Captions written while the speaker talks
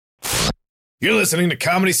You're listening to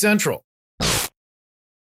Comedy Central.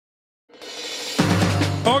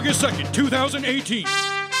 August 2nd, 2018.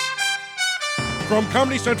 From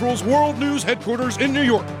Comedy Central's World News headquarters in New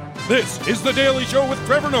York, this is The Daily Show with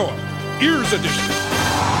Trevor Noah, Ears Edition.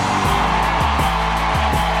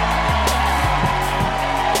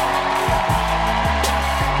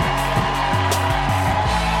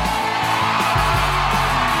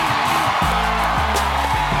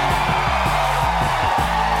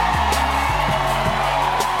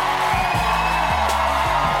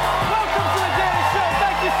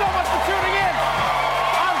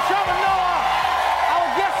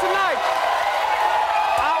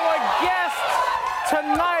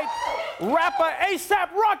 Rapper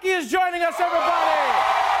A$AP Rocky is joining us, everybody.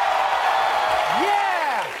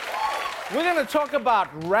 Yeah. We're going to talk about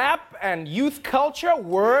rap and youth culture.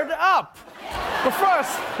 Word up. But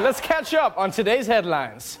first, let's catch up on today's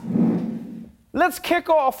headlines. Let's kick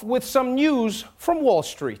off with some news from Wall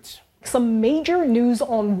Street. Some major news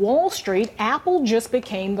on Wall Street. Apple just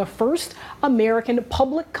became the first American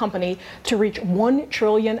public company to reach $1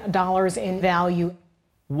 trillion in value.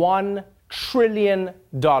 $1 trillion.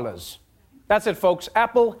 That's it, folks.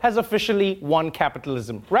 Apple has officially won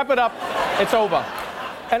capitalism. Wrap it up. It's over.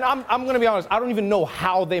 And I'm going to be honest, I don't even know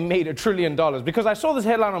how they made $1 trillion because I saw this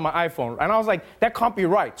headline on my iPhone and I was like, that can't be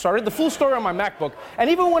right. So I read the full story on my MacBook. And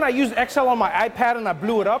even when I used Excel on my iPad and I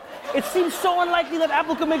blew it up, it seems so unlikely that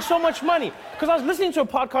Apple could make so much money. Because I was listening to a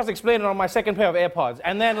podcast explain it on my second pair of AirPods.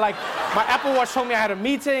 And then, my Apple Watch told me I had a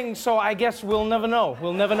meeting, so I guess we'll never know.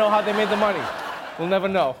 We'll never know how they made the money. We'll never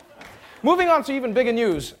know. Moving on to even bigger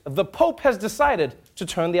news, the Pope has decided to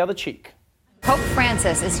turn the other cheek. Pope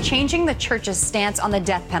Francis is changing the church's stance on the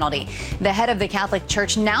death penalty. The head of the Catholic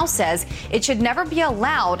Church now says it should never be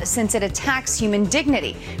allowed since it attacks human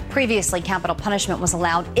dignity. Previously, capital punishment was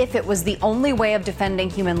allowed if it was the only way of defending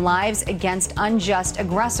human lives against unjust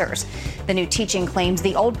aggressors. The new teaching claims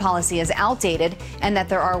the old policy is outdated and that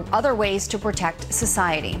there are other ways to protect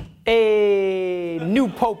society. Hey, new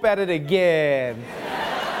Pope at it again.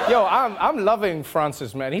 Yo, I'm loving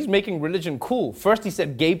Francis, man. He's making religion cool. First he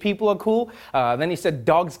said gay people are cool. Then he said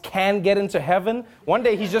dogs can get into heaven. One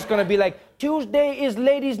day he's just going to be like, Tuesday is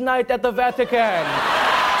ladies' night at the Vatican.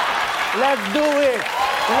 Let's do it.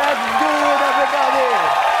 Let's do it, everybody.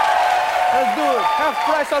 Let's do it. Half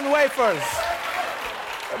price on wafers.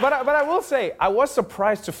 But I will say, I was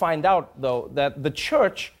surprised to find out, though, that the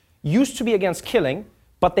church used to be against killing,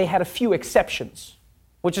 but they had a few exceptions.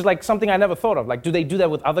 Which is like something I never thought of. Like, do they do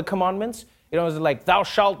that with other commandments? You know, is it like, thou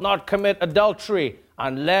shalt not commit adultery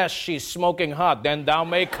unless she's smoking hot, then thou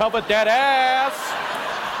may covet that ass.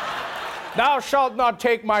 Thou shalt not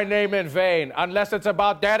take my name in vain unless it's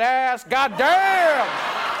about that ass. God damn!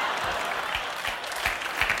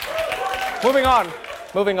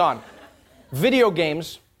 Moving on. Video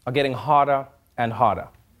games are getting harder and harder.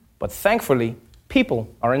 But thankfully, people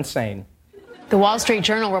are insane. The Wall Street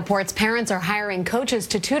Journal reports parents are hiring coaches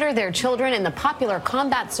to tutor their children in the popular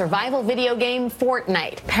combat survival video game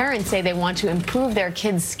Fortnite. Parents say they want to improve their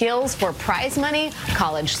kids' skills for prize money,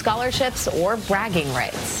 college scholarships, or bragging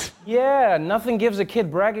rights. Yeah, nothing gives a kid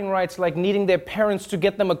bragging rights like needing their parents to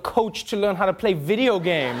get them a coach to learn how to play video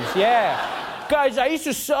games. Yeah. Guys, I used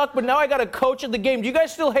to suck, but now I got a coach at the game. Do you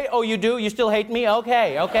guys still hate? Oh, you do? You still hate me?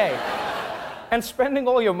 Okay. And spending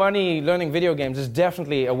all your money learning video games is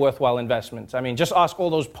definitely a worthwhile investment. I mean, just ask all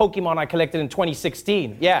those Pokemon I collected in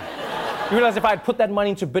 2016. Yeah. You realize if I had put that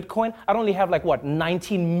money into Bitcoin, I'd only have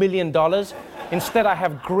 $19 million? Instead, I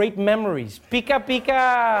have great memories. Pika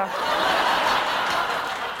pika.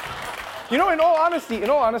 You know, in all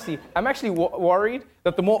honesty, I'm actually worried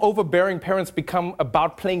that the more overbearing parents become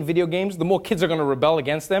about playing video games, the more kids are going to rebel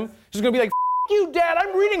against them. Just going to be like, you, Dad,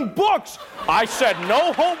 I'm reading books. I said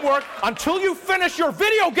no homework until you finish your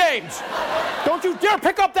video games. Don't you dare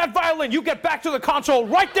pick up that violin. You get back to the console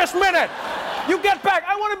right this minute. You get back.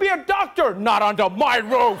 I want to be a doctor, not under my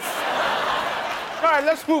roof. All right,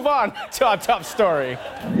 let's move on to our top story.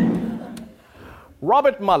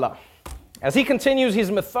 Robert Mueller, as he continues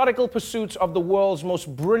his methodical pursuit of the world's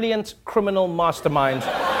most brilliant criminal mastermind,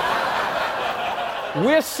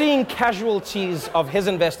 we're seeing casualties of his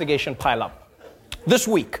investigation pile up. This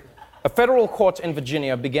week, a federal court in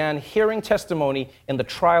Virginia began hearing testimony in the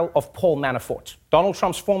trial of Paul Manafort, Donald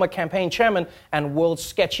Trump's former campaign chairman and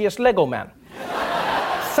world's sketchiest Lego man.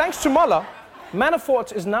 Thanks to Mueller,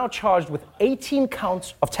 Manafort is now charged with 18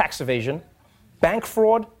 counts of tax evasion, bank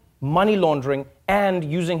fraud, money laundering, and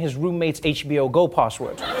using his roommate's HBO Go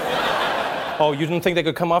password. Oh, you didn't think they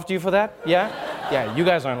could come after you for that? Yeah? Yeah, you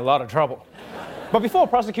guys are in a lot of trouble. But before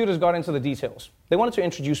prosecutors got into the details, they wanted to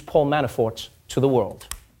introduce Paul Manafort to the world.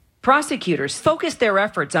 Prosecutors focused their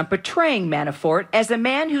efforts on portraying Manafort as a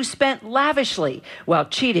man who spent lavishly while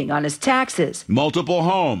cheating on his taxes. Multiple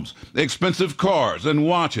homes, expensive cars and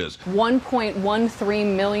watches.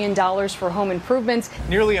 $1.13 million for home improvements.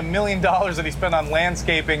 Nearly $1 million that he spent on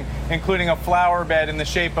landscaping, including a flower bed in the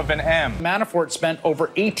shape of an M. Manafort spent over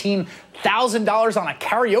 $18,000 on a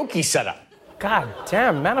karaoke setup. God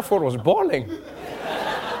damn, Manafort was balling.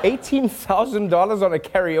 $18,000 on a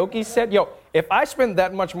karaoke set? Yo, if I spend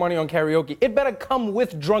that much money on karaoke, it better come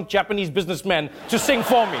with drunk Japanese businessmen to sing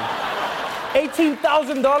for me.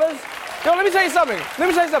 $18,000? Yo, let me tell you something.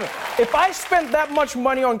 If I spent that much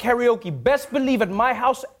money on karaoke, best believe at my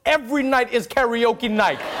house, every night is karaoke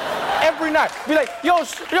night. Every night. Be like, yo,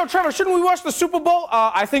 Trevor, shouldn't we watch the Super Bowl?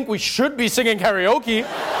 I think we should be singing karaoke.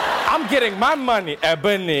 I'm getting my money,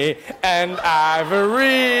 ebony and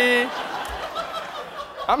ivory.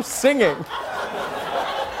 I'm singing.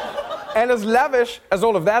 And as lavish as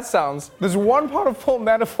all of that sounds, there's one part of Paul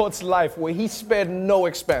Manafort's life where he spared no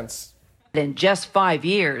expense. In just 5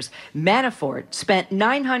 years, Manafort spent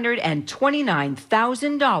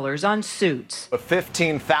 $929,000 on suits. A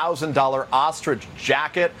 $15,000 ostrich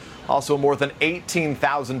jacket, also more than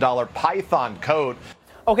 $18,000 python coat.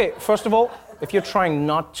 Okay, first of all, if you're trying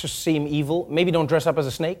not to seem evil, maybe don't dress up as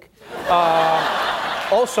a snake.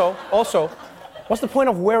 Also, what's the point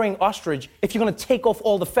of wearing ostrich if you're gonna take off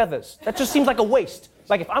all the feathers? That just seems like a waste.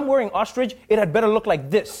 Like if I'm wearing ostrich, it had better look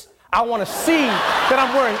like this. I wanna see that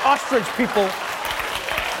I'm wearing ostrich, people.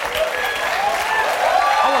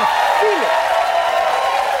 I wanna feel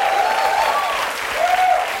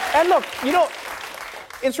it. And look, you know,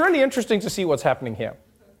 it's really interesting to see what's happening here.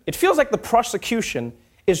 It feels like the prosecution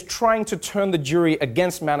is trying to turn the jury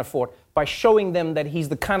against Manafort by showing them that he's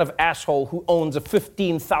the kind of asshole who owns a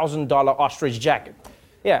 $15,000 ostrich jacket.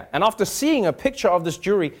 Yeah, and after seeing a picture of this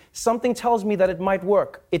jury, something tells me that it might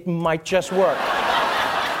work. It might just work.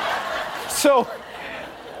 So,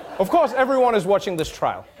 of course, everyone is watching this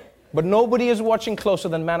trial, but nobody is watching closer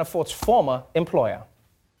than Manafort's former employer.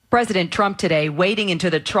 President Trump today wading into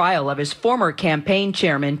the trial of his former campaign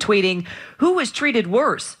chairman, tweeting, "Who was treated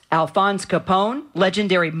worse, Alphonse Capone,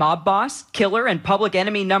 legendary mob boss, killer, and public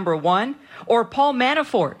enemy number one, or Paul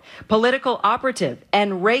Manafort, political operative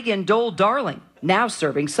and Reagan Dole darling, now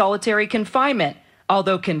serving solitary confinement,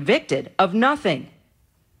 although convicted of nothing?"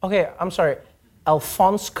 Okay, I'm sorry,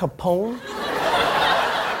 Alphonse Capone?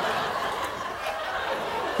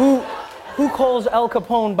 Who calls Al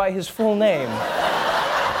Capone by his full name?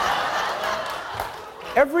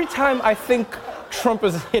 Every time I think Trump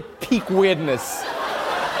has hit peak weirdness,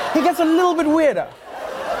 he gets a little bit weirder.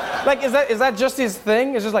 Like, is that just his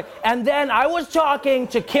thing? It's just like, and then I was talking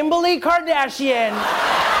to Kimberly Kardashian,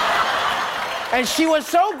 and she was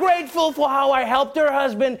so grateful for how I helped her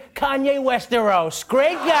husband, Kanye Westeros.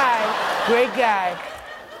 Great guy.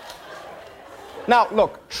 Now,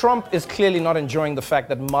 look, Trump is clearly not enjoying the fact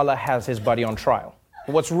that Mueller has his buddy on trial.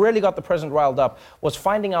 What's really got the president riled up was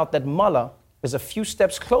finding out that Mueller is a few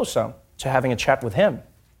steps closer to having a chat with him.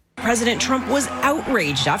 President Trump was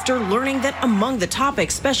outraged after learning that among the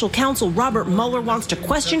topics special counsel Robert Mueller wants to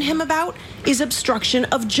question him about is obstruction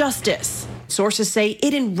of justice. Sources say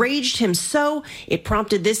it enraged him so it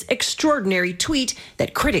prompted this extraordinary tweet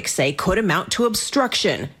that critics say could amount to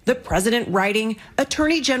obstruction. The president writing,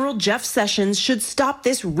 "Attorney General Jeff Sessions should stop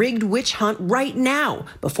this rigged witch hunt right now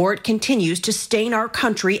before it continues to stain our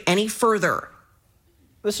country any further."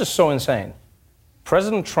 This is so insane.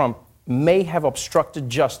 President Trump may have obstructed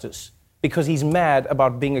justice because he's mad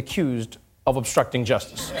about being accused of obstructing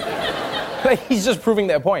justice. Like, he's just proving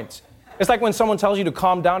their point. It's like when someone tells you to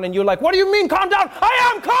calm down and you're like, "What do you mean calm down? I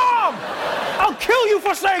am calm! I'll kill you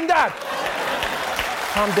for saying that!"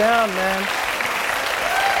 Calm down, man.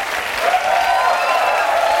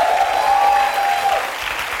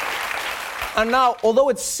 And now, although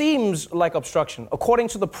it seems like obstruction, according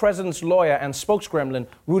to the president's lawyer and spokesgremlin,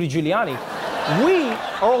 Rudy Giuliani, we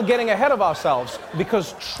are all getting ahead of ourselves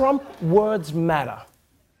because Trump words matter.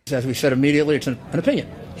 As we said immediately, it's an opinion.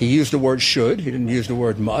 He used the word should, he didn't use the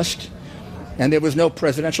word must, and there was no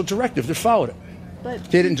presidential directive that followed it. But he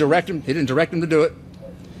didn't direct him to do it,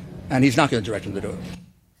 and he's not going to direct him to do it.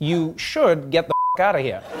 You should get the out of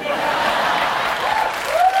here.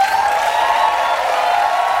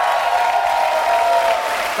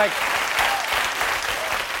 Like,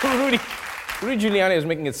 Rudy Giuliani is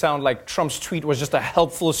making it sound like Trump's tweet was just a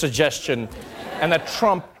helpful suggestion and that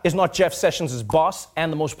Trump is not Jeff Sessions' boss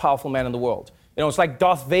and the most powerful man in the world. You know, it's like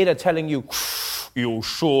Darth Vader telling you, "You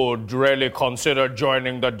should really consider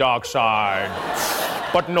joining the dark side.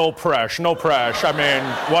 But no pressure. I mean,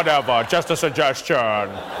 whatever, just a suggestion."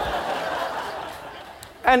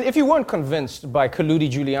 And if you weren't convinced by Kaludi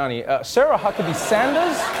Giuliani, Sarah Huckabee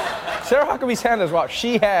Sanders, wow,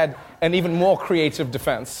 she had an even more creative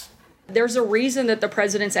defense. There's a reason that the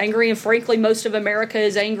president's angry, and frankly, most of America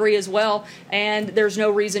is angry as well, and there's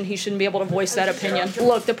no reason he shouldn't be able to voice that opinion.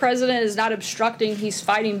 Look, the president is not obstructing, he's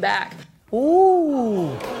fighting back.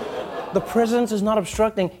 Ooh, the president is not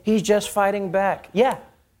obstructing, he's just fighting back. Yeah,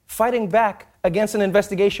 fighting back against an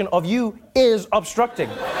investigation of you is obstructing.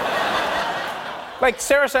 Like,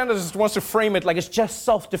 Sarah Sanders wants to frame it like it's just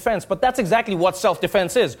self-defense, but that's exactly what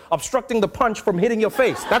self-defense is. Obstructing the punch from hitting your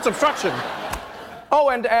face. That's obstruction. Oh,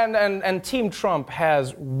 and Team Trump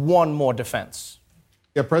has one more defense.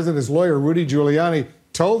 Yeah, President's lawyer, Rudy Giuliani,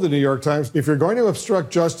 told the New York Times, if you're going to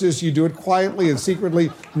obstruct justice, you do it quietly and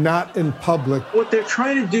secretly, not in public. What they're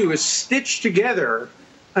trying to do is stitch together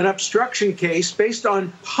an obstruction case based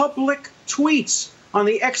on public tweets on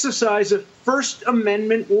the exercise of First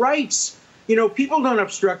Amendment rights. You know, people don't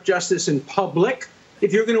obstruct justice in public.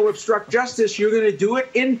 If you're going to obstruct justice, you're going to do it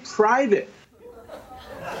in private.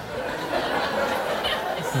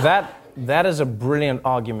 That is a brilliant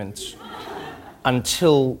argument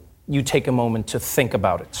until you take a moment to think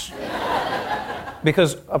about it.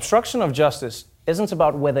 Because obstruction of justice isn't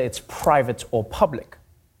about whether it's private or public.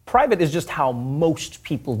 Private is just how most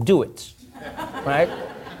people do it, right?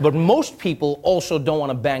 But most people also don't want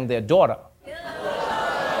to bang their daughter.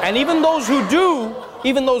 And even those who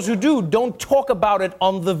do, don't talk about it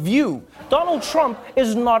on The View. Donald Trump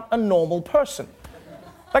is not a normal person.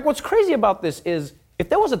 Like, what's crazy about this is, if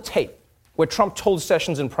there was a tape where Trump told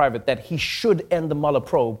Sessions in private that he should end the Mueller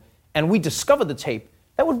probe, and we discovered the tape,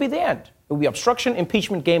 that would be the end. It would be obstruction,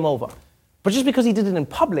 impeachment, game over. But just because he did it in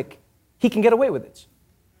public, he can get away with it.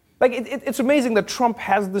 Like, it's amazing that Trump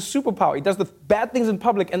has this superpower. He does the bad things in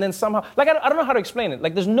public and then somehow... Like, I don't know how to explain it.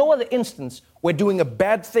 Like, there's no other instance where doing a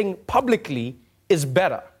bad thing publicly is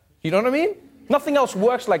better. You know what I mean? Nothing else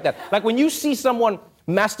works like that. Like, when you see someone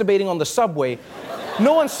masturbating on the subway,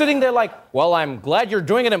 no one's sitting there like, well, I'm glad you're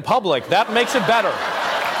doing it in public. That makes it better.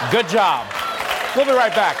 Good job. We'll be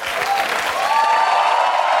right back.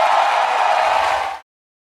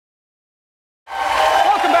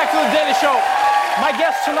 Welcome back to The Daily Show. My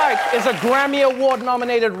guest tonight is a Grammy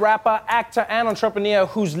Award-nominated rapper, actor, and entrepreneur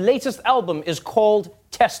whose latest album is called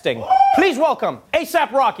Testing. Please welcome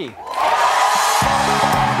A$AP Rocky.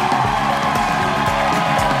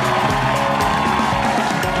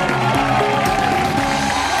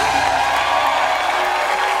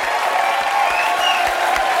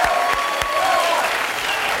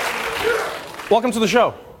 Welcome to the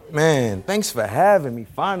show. Man, thanks for having me.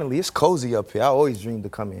 Finally, it's cozy up here. I always dreamed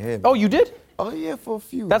of coming here. Man. Oh, you did? Oh, yeah, for a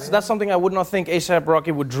few. That's something I would not think A$AP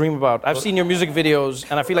Rocky would dream about. I've seen your music videos,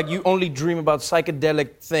 and I feel like you only dream about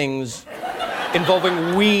psychedelic things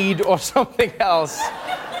involving weed or something else.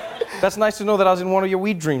 That's nice to know that I was in one of your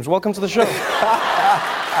weed dreams. Welcome to the show.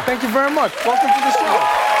 Thank you very much. Welcome to the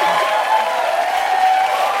show.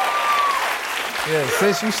 Yeah,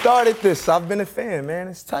 since you started this, I've been a fan, man.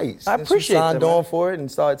 It's tight. I appreciate that, signed on for it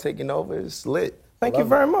and started taking over. It's lit. Thank you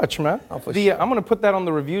very much, man. Oh, for sure. I'm gonna put that on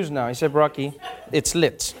the reviews now. A$AP Rocky, it's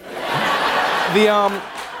lit.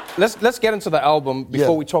 Let's get into the album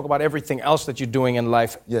before we talk about everything else that you're doing in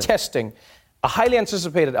life. Yeah. Testing, a highly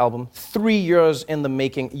anticipated album, 3 years in the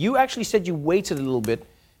making. You actually said you waited a little bit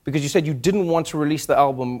because you said you didn't want to release the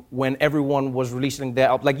album when everyone was releasing their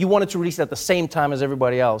album. Like, you wanted to release it at the same time as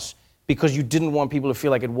everybody else because you didn't want people to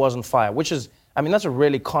feel like it wasn't fire, which is, I mean, that's a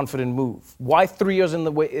really confident move. Why 3 years in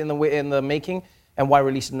the making? And why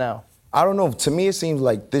release it now? I don't know. To me, it seems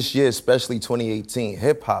like this year, especially 2018,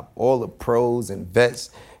 hip-hop, all the pros and vets,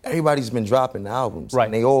 everybody's been dropping albums. Right.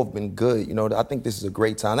 And they all have been good. You know, I think this is a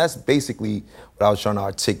great time. That's basically what I was trying to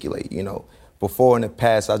articulate, you know. Before, in the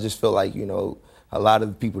past, I just feel like, you know, a lot of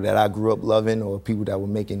the people that I grew up loving or people that were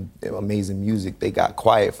making amazing music, they got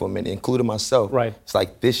quiet for a minute, including myself. Right. It's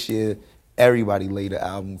like this year, everybody laid an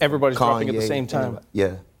album. Everybody's dropping at the same time.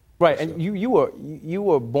 Yeah. Right, and you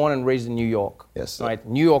were born and raised in New York. Yes, sir. Right,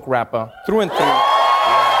 New York rapper, through and through.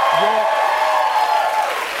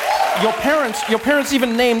 Your parents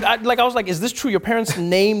even named, I was like, is this true? Your parents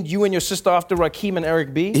named you and your sister after Rakim and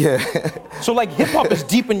Eric B? Yeah. So like hip hop is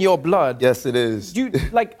deep in your blood. Yes, it is.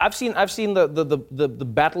 I've seen the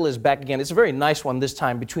battle is back again. It's a very nice one this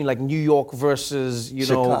time between like New York versus, you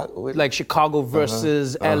know, like Chicago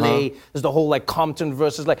versus LA. There's the whole like Compton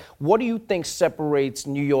versus like, what do you think separates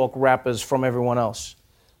New York rappers from everyone else?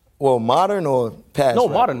 Well, modern or past? No,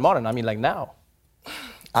 rappers? modern. I mean like now.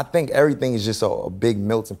 I think everything is just a big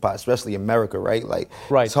melting pot, especially America, right? Like,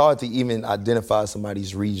 it's hard to even identify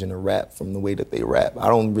somebody's region of rap from the way that they rap. I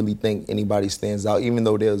don't really think anybody stands out, even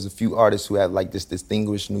though there's a few artists who have like this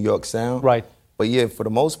distinguished New York sound. Right. But yeah, for the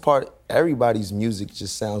most part, everybody's music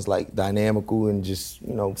just sounds like dynamical and just,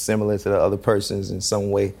 similar to the other person's in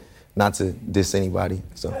some way, not to diss anybody,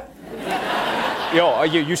 so. Yo,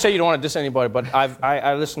 you say you don't want to diss anybody, but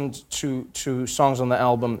I listened to songs on the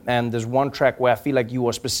album, and there's one track where I feel like you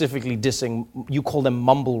are specifically dissing, you call them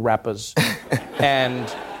mumble rappers.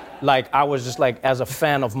 And like, I was just like, as a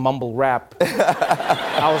fan of mumble rap,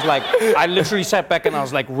 I was like, I literally sat back and I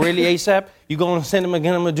was like, really, ASAP? You gonna send him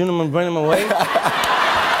again, I'm gonna do him and bring him away?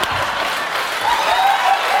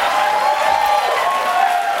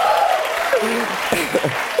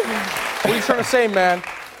 What are you trying to say, man?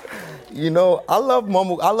 I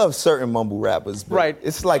love certain mumble rappers, but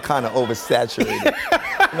it's like kind of oversaturated. You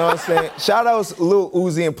know what I'm saying? Shout outs Lil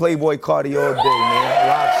Uzi and Playboy Cardi all day, man.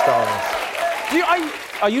 Rock stars.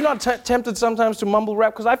 Are you not tempted sometimes to mumble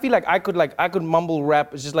rap? Because I feel like I could mumble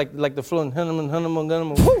rap. It's just like the flow and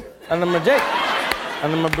woo, and I'm a Jake,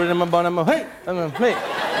 and I'm a Brit, and I'm a hey, and I'm me.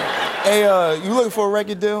 Hey, you looking for a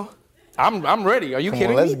record deal? I'm ready. Are you kidding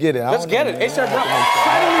me? Let's get it. Let's get it. ASAP Rocky.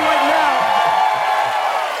 Signing me right now.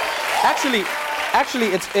 Actually,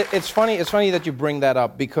 it's funny. It's funny that you bring that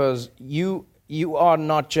up because you are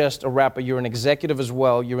not just a rapper. You're an executive as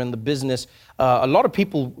well. You're in the business. A lot of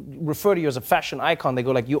people refer to you as a fashion icon. They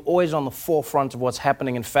go like, you're always on the forefront of what's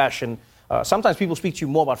happening in fashion. Sometimes people speak to you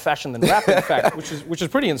more about fashion than rap, in fact, which is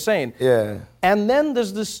pretty insane. Yeah. And then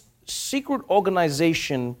there's this secret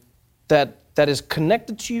organization that is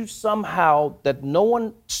connected to you somehow that no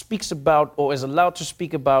one speaks about or is allowed to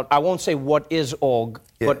speak about. I won't say what is org,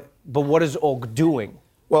 but what is org doing?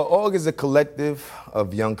 Well, org is a collective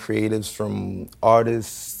of young creatives, from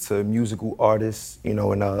artists to musical artists,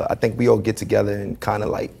 and I think we all get together and kind of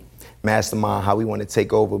like mastermind how we want to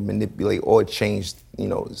take over, manipulate, or change,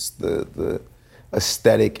 the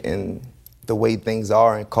aesthetic and the way things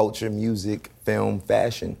are in culture, music, film,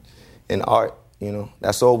 fashion, and art.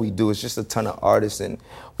 That's all we do. It's just a ton of artists, and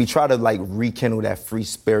we try to like rekindle that free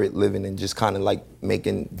spirit living and just kind of like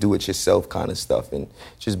making do-it-yourself kind of stuff and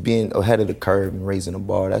just being ahead of the curve and raising the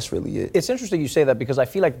bar. That's really it. It's interesting you say that because I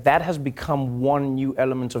feel like that has become one new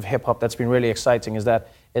element of hip-hop that's been really exciting is that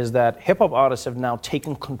hip-hop artists have now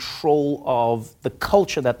taken control of the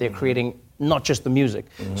culture that they're creating, not just the music.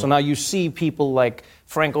 Mm-hmm. So now you see people like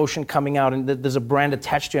Frank Ocean coming out and there's a brand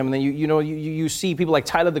attached to him, and then you see people like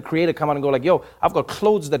Tyler, the Creator, come out and go like, yo, I've got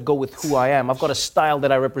clothes that go with who I am. I've got a style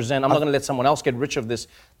that I represent. I'm not gonna let someone else get rich of this.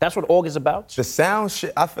 That's what org is about? The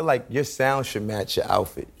sound I feel like your sound should match your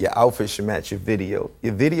outfit. Your outfit should match your video.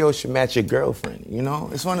 Your video should match your girlfriend,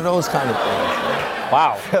 It's one of those kind of things, man.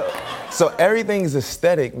 Wow. So everything's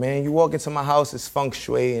aesthetic, man. You walk into my house, it's feng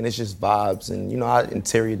shui and it's just vibes. And, I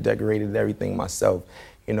interior decorated everything myself.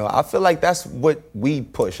 I feel like that's what we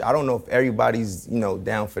push. I don't know if everybody's,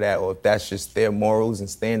 down for that or if that's just their morals and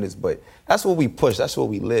standards, but that's what we push. That's what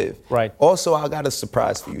we live. Right. Also, I got a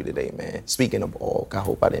surprise for you today, man. Speaking of org, I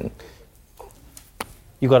hope I didn't.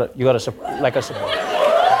 You got a surprise. I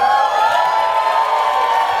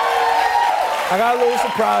got a little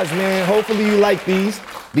surprise, man. Hopefully you like these.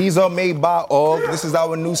 These are made by org. This is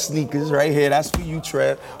our new sneakers right here. That's for you,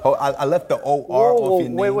 Trev. Oh, I left the OR off your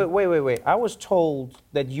name. Wait. I was told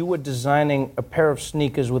that you were designing a pair of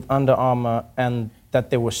sneakers with Under Armour and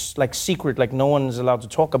that they were like secret, like no one is allowed to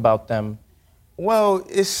talk about them. Well,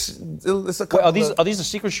 it's a couple. Wait, are these the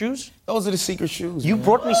secret shoes? Those are the secret shoes. You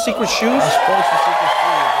brought me secret shoes? I brought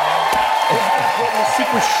you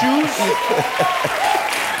secret shoes?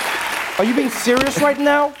 Are you being serious right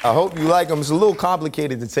now? I hope you like them. It's a little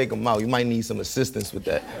complicated to take them out. You might need some assistance with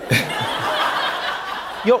that.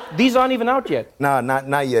 Yo, these aren't even out yet. Nah,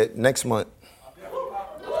 not yet. Next month.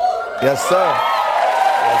 Yes, sir.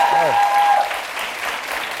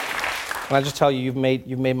 And I just tell you, you've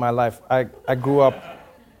made my life. I grew up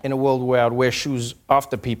in a world where I'd wear shoes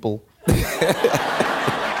after people.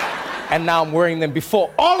 And now I'm wearing them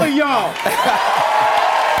before all of y'all.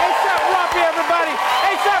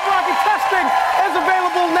 Testing is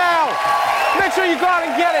available now. Make sure you go out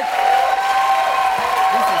and get it.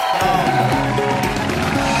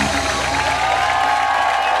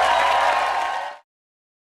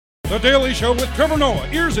 The Daily Show with Trevor Noah,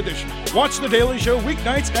 Ears Edition. Watch The Daily Show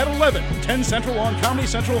weeknights at 11, 10 Central on Comedy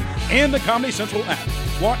Central and the Comedy Central app.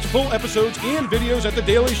 Watch full episodes and videos at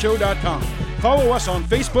thedailyshow.com. Follow us on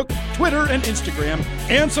Facebook, Twitter, and Instagram,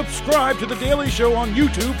 and subscribe to The Daily Show on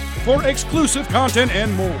YouTube for exclusive content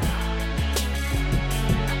and more.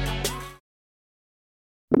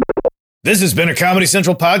 This has been a Comedy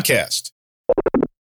Central podcast.